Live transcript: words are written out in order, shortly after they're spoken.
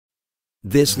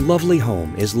This lovely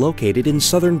home is located in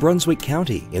southern Brunswick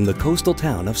County in the coastal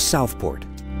town of Southport.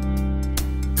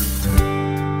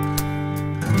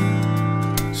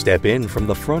 Step in from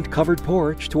the front covered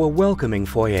porch to a welcoming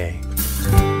foyer.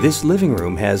 This living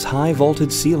room has high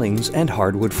vaulted ceilings and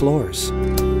hardwood floors.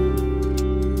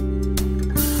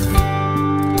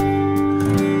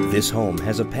 This home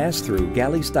has a pass-through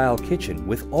galley-style kitchen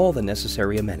with all the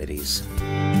necessary amenities.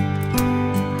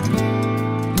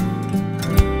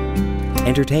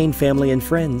 Entertain family and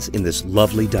friends in this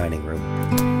lovely dining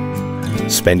room.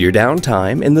 Spend your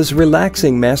downtime in this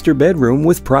relaxing master bedroom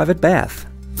with private bath.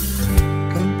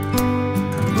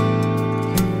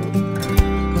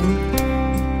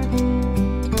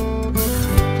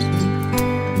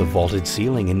 The vaulted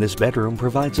ceiling in this bedroom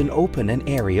provides an open and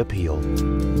airy appeal.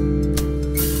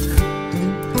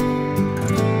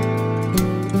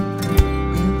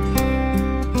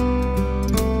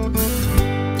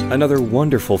 Another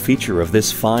wonderful feature of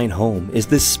this fine home is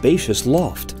this spacious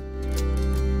loft.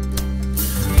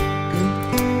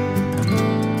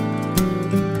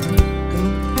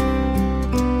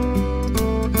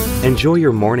 Enjoy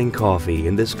your morning coffee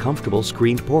in this comfortable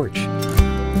screened porch.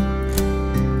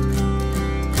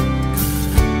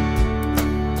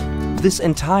 This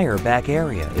entire back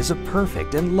area is a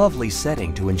perfect and lovely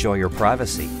setting to enjoy your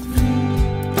privacy.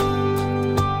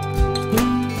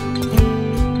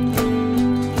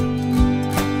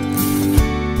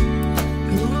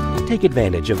 Take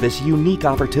advantage of this unique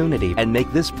opportunity and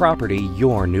make this property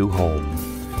your new home.